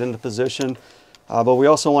how to get into position, but we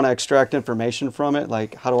also want to extract information from it,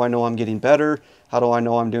 like how do I know I'm getting better? How do I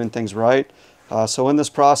know I'm doing things right? So in this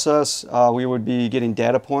process, we would be getting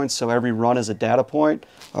data points, so every run is a data point.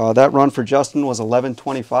 That run for Justin was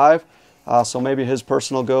 11:25, so maybe his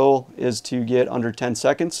personal goal is to get under 10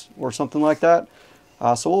 seconds or something like that.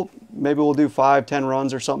 So maybe we'll do 5-10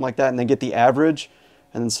 runs or something like that and then get the average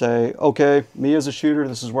and then say, okay, me as a shooter,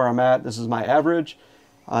 this is where I'm at, this is my average.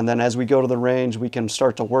 And then as we go to the range, we can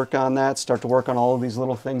start to work on that, start to work on all of these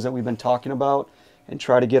little things that we've been talking about and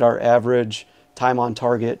try to get our average time on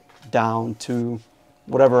target down to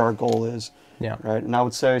whatever our goal is. Yeah. Right. And I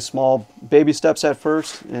would say small baby steps at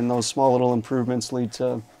first, and those small little improvements lead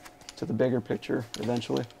to the bigger picture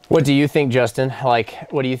eventually. What do you think, Justin?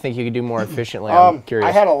 Like, what do you think you could do more efficiently? I'm curious.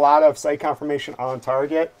 I had a lot of sight confirmation on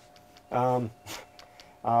target. That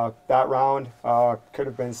round could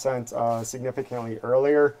have been sent significantly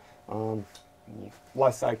earlier.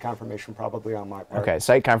 Less sight confirmation probably on my part. Okay,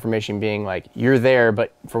 sight confirmation being like you're there,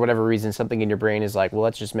 but for whatever reason, something in your brain is like, well,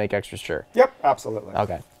 let's just make extra sure. Yep, absolutely.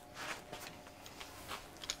 Okay.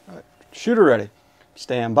 shooter ready.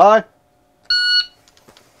 Stand by.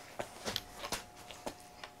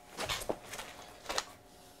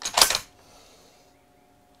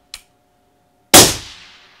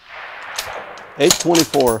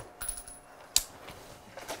 .824.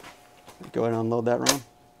 Go ahead and unload that round.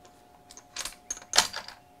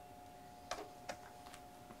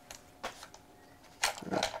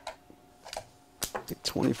 All right.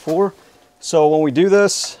 .824. So when we do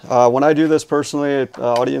this, when I do this personally,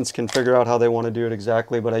 audience can figure out how they want to do it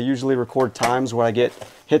exactly, but I usually record times where I get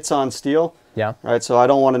hits on steel. Yeah. Right. So I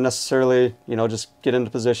don't want to necessarily, just get into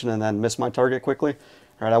position and then miss my target quickly.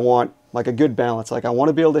 Right. I want like a good balance. Like I want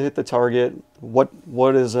to be able to hit the target.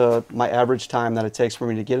 What is my average time that it takes for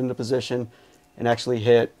me to get into position and actually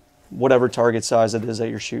hit whatever target size it is that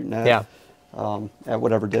you're shooting at. Yeah. At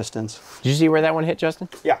whatever distance. Did you see where that one hit, Justin?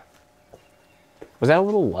 Yeah. Was that a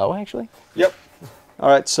little low, actually? Yep. All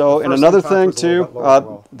right, so and another thing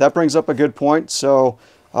too, that brings up a good point. So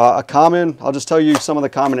I'll just tell you some of the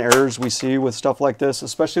common errors we see with stuff like this,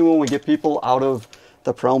 especially when we get people out of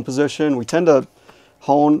the prone position. We tend to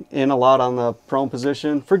hone in a lot on the prone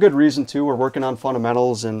position for good reason too. We're working on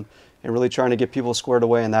fundamentals and really trying to get people squared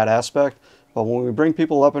away in that aspect. But when we bring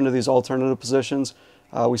people up into these alternative positions,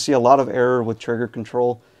 we see a lot of error with trigger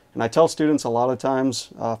control. And I tell students a lot of times,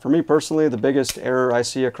 for me personally, the biggest error I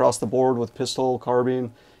see across the board with pistol,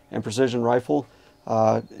 carbine, and precision rifle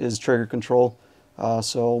is trigger control.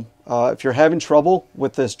 So if you're having trouble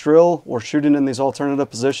with this drill or shooting in these alternative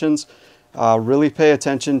positions, really pay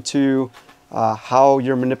attention to how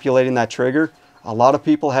you're manipulating that trigger. A lot of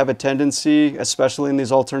people have a tendency, especially in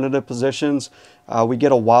these alternative positions, we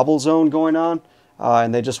get a wobble zone going on,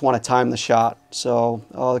 and they just want to time the shot. So,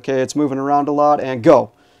 okay, it's moving around a lot, and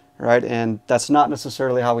go. Right, and that's not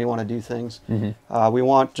necessarily how we want to do things. Mm-hmm.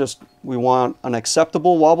 We want an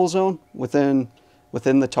acceptable wobble zone within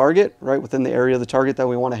the target, right, within the area of the target that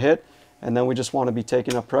we want to hit, and then we just want to be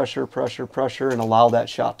taking up pressure, and allow that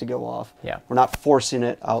shot to go off. Yeah, we're not forcing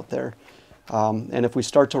it out there. And if we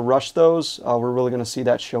start to rush those, we're really going to see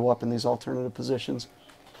that show up in these alternative positions.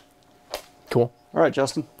 Cool. All right,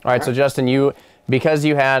 Justin. All right, so Justin, because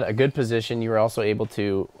you had a good position, you were also able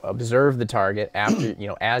to observe the target after,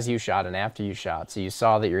 as you shot and after you shot. So you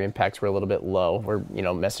saw that your impacts were a little bit low. We're,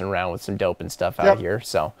 messing around with some dope and stuff out here.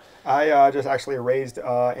 So I just actually raised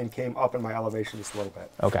and came up in my elevation just a little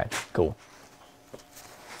bit. Okay, cool.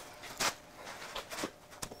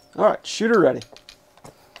 All right, shooter ready.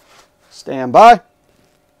 Stand by.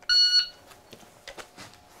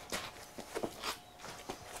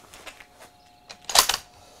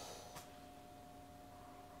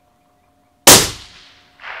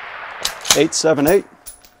 .878.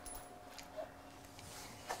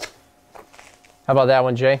 How about that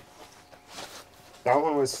one, Jay? That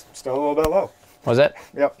one was still a little bit low. Was it?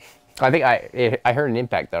 Yep. I think I heard an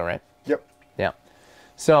impact though, right? Yep. Yeah.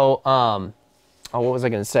 So, what was I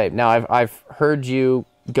going to say? Now I've heard you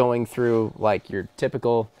going through like your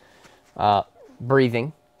typical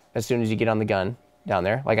breathing as soon as you get on the gun down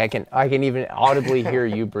there. Like I can even audibly hear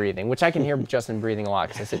you breathing, which I can hear Justin breathing a lot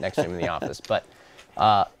because I sit next to him in the office. But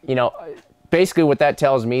basically what that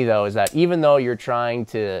tells me though is that even though you're trying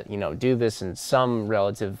to do this in some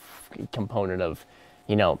relative component of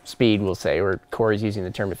speed, we'll say, or Corey's using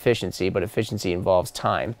the term efficiency, but efficiency involves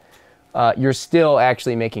time, you're still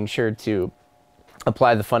actually making sure to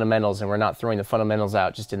apply the fundamentals, and we're not throwing the fundamentals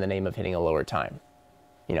out just in the name of hitting a lower time,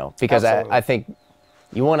 because I think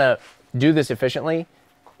you want to do this efficiently,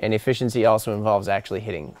 and efficiency also involves actually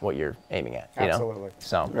hitting what you're aiming at. Absolutely.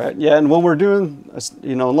 So right, yeah, and when we're doing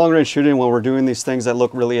long range shooting, when we're doing these things that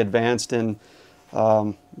look really advanced and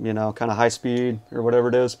kind of high speed or whatever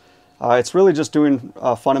it is, it's really just doing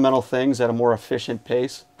fundamental things at a more efficient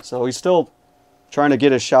pace. So he's still trying to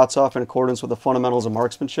get his shots off in accordance with the fundamentals of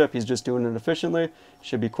marksmanship. He's just doing it efficiently.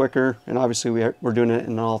 Should be quicker, and obviously we're doing it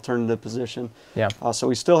in an alternative position. Yeah. So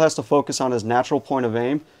he still has to focus on his natural point of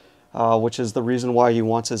aim, which is the reason why he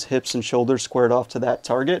wants his hips and shoulders squared off to that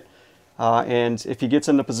target. And if he gets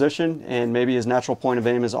into position and maybe his natural point of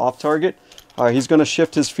aim is off target, he's going to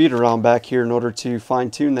shift his feet around back here in order to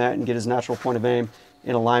fine-tune that and get his natural point of aim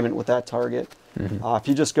in alignment with that target. Mm-hmm. If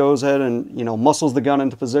he just goes ahead and muscles the gun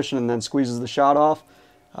into position and then squeezes the shot off,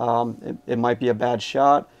 it might be a bad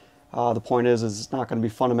shot. The point is it's not going to be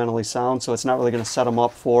fundamentally sound, so it's not really going to set him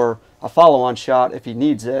up for a follow-on shot if he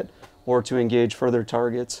needs it, or to engage further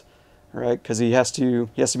targets, right? Because he has to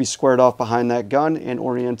be squared off behind that gun and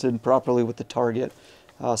oriented properly with the target.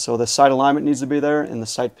 So the sight alignment needs to be there, and the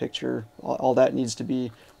sight picture, all that needs to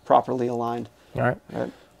be properly aligned. All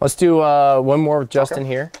right. Let's do one more with Justin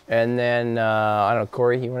here, and then I don't know,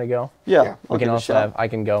 Corey, you want to go? Yeah. We can also have, I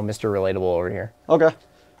can go, Mr. Relatable over here. Okay.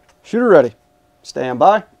 Shooter ready. Stand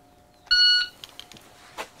by.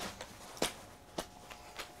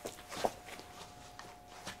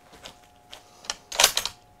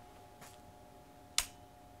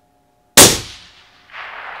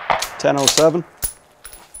 .1007.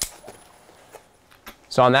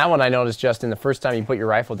 So on that one, I noticed, Justin, the first time you put your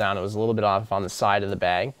rifle down, it was a little bit off on the side of the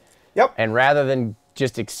bag. Yep. And rather than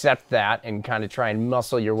just accept that and kind of try and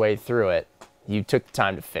muscle your way through it, you took the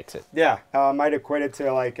time to fix it. Yeah, might equate it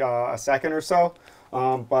to like a second or so.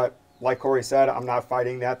 But like Corey said, I'm not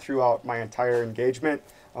fighting that throughout my entire engagement.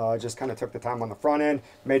 Just kind of took the time on the front end,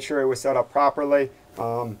 made sure it was set up properly.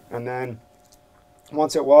 And then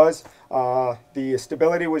once it was, the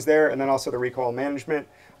stability was there, and then also the recoil management.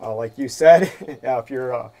 Like you said, if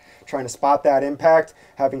you're trying to spot that impact,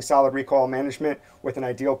 having solid recoil management with an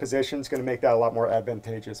ideal position is going to make that a lot more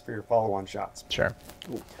advantageous for your follow-on shots. Sure.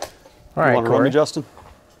 All right, you want to run me, Justin?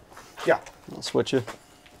 Yeah. I'll switch you.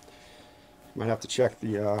 Might have to check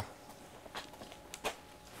the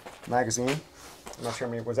magazine. I'm not sure,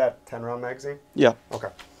 was that 10-round magazine? Yeah. Okay.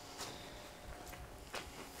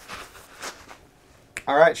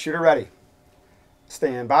 All right, shooter ready.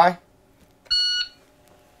 Stand by.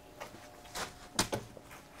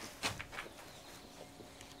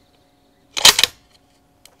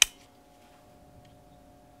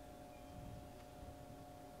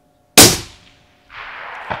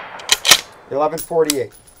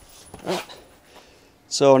 $11.48.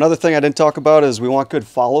 So another thing I didn't talk about is we want good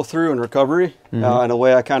follow through and recovery. And a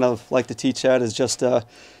way I kind of like to teach that is just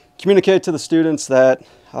communicate to the students that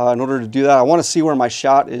in order to do that, I want to see where my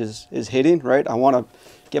shot is hitting, right? I want to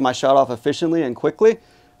get my shot off efficiently and quickly,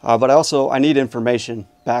 but I need information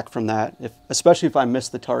back from that, especially if I miss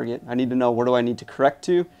the target. I need to know where do I need to correct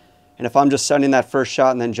to, and if I'm just sending that first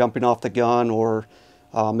shot and then jumping off the gun, or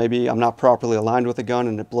maybe I'm not properly aligned with the gun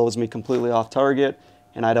and it blows me completely off target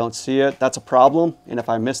and I don't see it, that's a problem. And if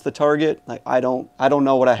I miss the target, like I don't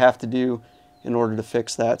know what I have to do in order to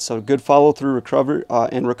fix that. So good follow through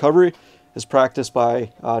recovery is practiced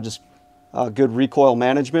by just good recoil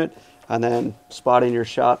management, and then spotting your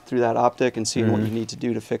shot through that optic and seeing what you need to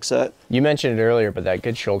do to fix that. You mentioned it earlier, but that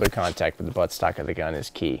good shoulder contact with the buttstock of the gun is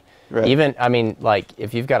key. Right. Even, I mean, like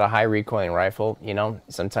if you've got a high recoiling rifle, you know,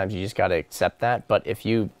 sometimes you just got to accept that. But if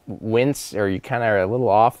you wince or you kind of are a little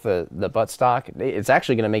off the buttstock, it's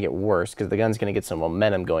actually going to make it worse because the gun's going to get some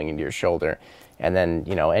momentum going into your shoulder. And then,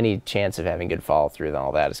 you know, any chance of having good follow through and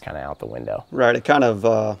all that is kind of out the window. Right. It kind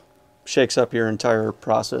of shakes up your entire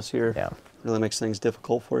process here. Yeah. Really makes things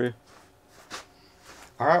difficult for you.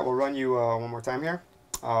 All right, we'll run you one more time here.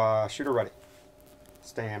 Shooter ready.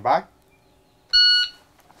 Stand by.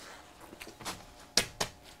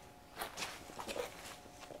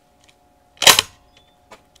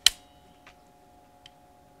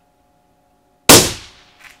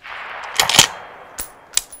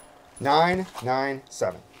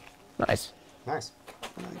 $9.97. Nice. Nice.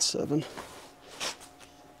 9.7.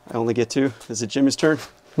 I only get two. Is it Jimmy's turn?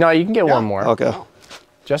 No, you can get one more. Okay. Oh,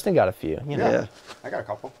 Justin got a few. You know. Yeah. I got a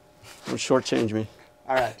couple. Don't shortchange me.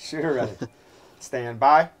 All right, shooter ready. Stand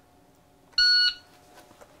by.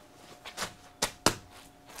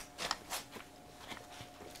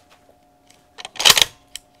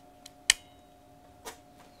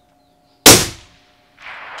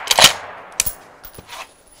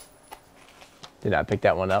 Did not pick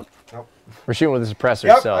that one up. Nope. We're shooting with a suppressor,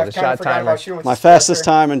 Yep, so I the kinda shot forgot timer. about shooting with My the fastest suppressor.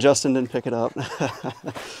 time, and Justin didn't pick it up.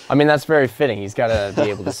 I mean, that's very fitting. He's got to be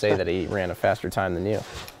able to say that he ran a faster time than you.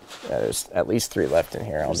 There's at least 3 left in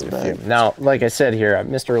here. I'll do a few. Now, like I said here,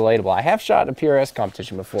 Mr. Relatable, I have shot in a PRS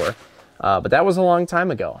competition before, but that was a long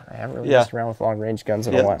time ago. I haven't really messed around with long-range guns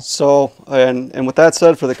in a while. So, and with that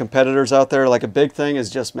said, for the competitors out there, like a big thing is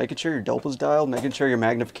just making sure your dope is dialed, making sure your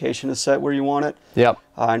magnification is set where you want it, Yep.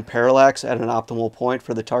 And parallax at an optimal point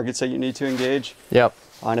for the targets that you need to engage. Yep.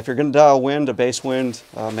 And if you're going to dial wind, a base wind,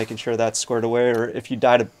 making sure that's squared away, or if you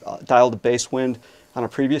dialed a base wind on a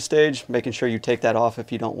previous stage, making sure you take that off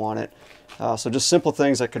if you don't want it. So just simple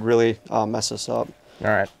things that could really mess us up.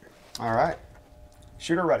 All right. All right.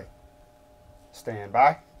 Shooter ready. Stand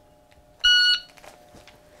by.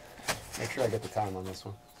 Make sure I get the time on this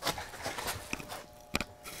one.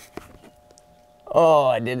 Oh,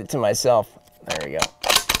 I did it to myself. There we go.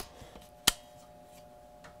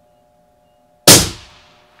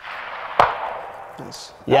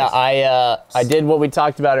 Nice. Yeah, I did what we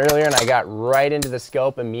talked about earlier, and I got right into the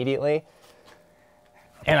scope immediately,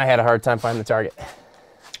 and I had a hard time finding the target.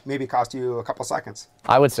 Maybe cost you a couple seconds.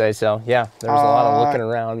 I would say so, yeah. There was a lot of looking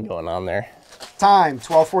around going on there. Time,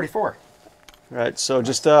 12:44. Right, so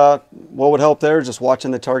just what would help there is just watching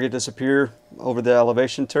the target disappear over the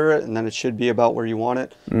elevation turret, and then it should be about where you want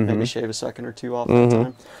it. Maybe shave a second or two off that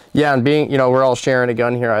time. Yeah, and being, we're all sharing a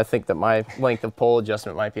gun here, I think that my length of pole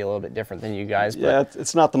adjustment might be a little bit different than you guys. But Yeah,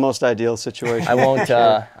 it's not the most ideal situation. I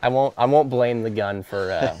won't blame the gun for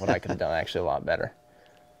what I could have done actually a lot better.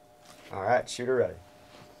 All right, shooter ready.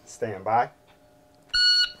 Stand by.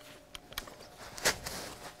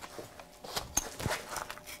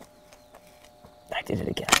 I did it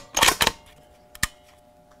again.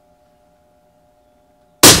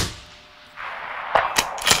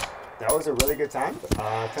 That was a really good time.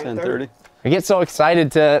 10:30. I get so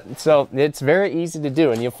excited so it's very easy to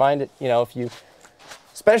do, and you'll find it, if you,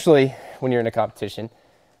 especially when you're in a competition,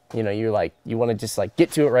 you're like, you want to just like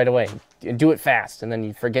get to it right away and do it fast, and then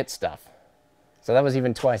you forget stuff. So that was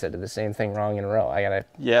even twice. I did the same thing wrong in a row. Here,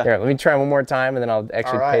 let me try one more time, and then I'll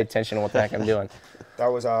actually pay attention to what the heck I'm doing. That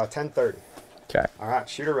was 10:30. Okay. All right,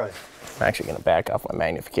 shooter ready. I'm actually going to back off my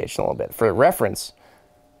magnification a little bit. For reference,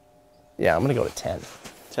 yeah, I'm going to go to 10.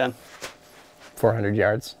 10. 400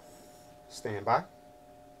 yards. Stand by.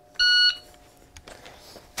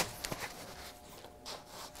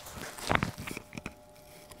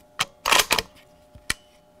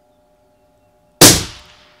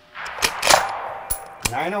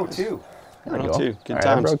 .902. 902. Good All right, times.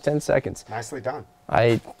 I broke 10 seconds. Nicely done.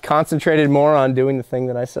 I concentrated more on doing the thing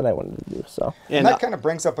that I said I wanted to do. So. And that kind of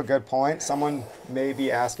brings up a good point. Someone may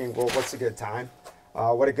be asking, well, what's a good time?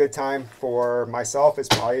 What a good time for myself is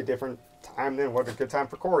probably a different time than what a good time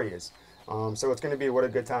for Corey is. So it's going to be what a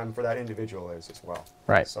good time for that individual is as well.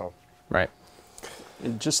 Right. So. Right.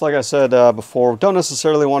 And just like I said before, don't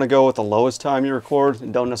necessarily want to go with the lowest time you record,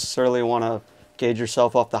 and don't necessarily want to gauge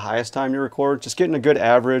yourself off the highest time you record. Just getting a good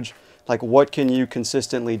average, like what can you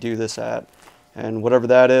consistently do this at? And whatever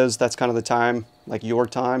that is, that's kind of the time, like your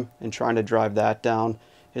time, and trying to drive that down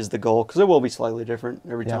is the goal, because it will be slightly different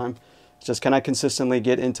every time. It's just, can I consistently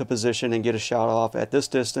get into position and get a shot off at this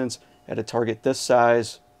distance, at a target this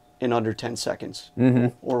size, in under 10 seconds,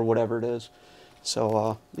 or whatever it is.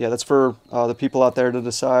 So, yeah, that's for the people out there to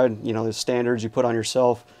decide, the standards you put on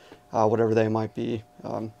yourself, whatever they might be,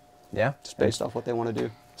 just based off what they want to do.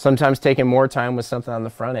 Sometimes taking more time with something on the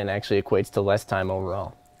front end actually equates to less time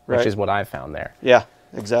overall, which is what I found there. Yeah,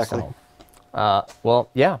 exactly. So, well,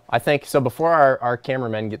 yeah, I think so. Before our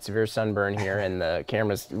cameramen get severe sunburn here and the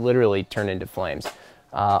cameras literally turn into flames,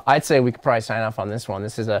 I'd say we could probably sign off on this one.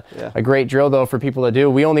 This is a great drill, though, for people to do.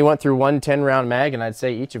 We only went through one 10-round mag, and I'd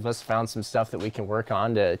say each of us found some stuff that we can work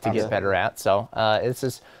on to get better at. So this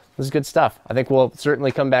is good stuff. I think we'll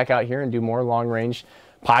certainly come back out here and do more long-range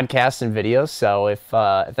podcasts and videos. So if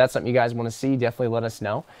that's something you guys want to see, definitely let us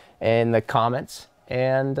know in the comments.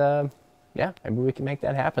 And yeah, maybe we can make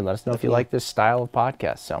that happen. Let us know if you like this style of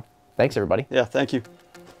podcast. So thanks, everybody. Yeah, thank you.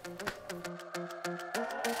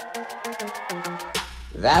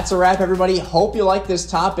 That's a wrap, everybody. Hope you liked this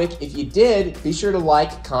topic. If you did, be sure to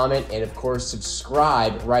like, comment, and of course,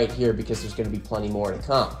 subscribe right here, because there's going to be plenty more to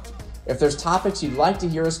come. If there's topics you'd like to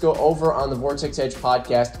hear us go over on the Vortex Edge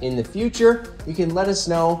podcast in the future, you can let us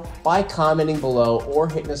know by commenting below or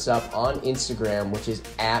hitting us up on Instagram, which is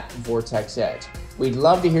 @Vortex Edge. We'd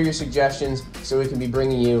love to hear your suggestions so we can be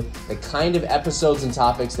bringing you the kind of episodes and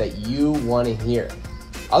topics that you want to hear.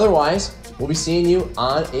 Otherwise, we'll be seeing you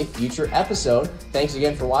on a future episode. Thanks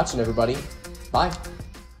again for watching, everybody. Bye.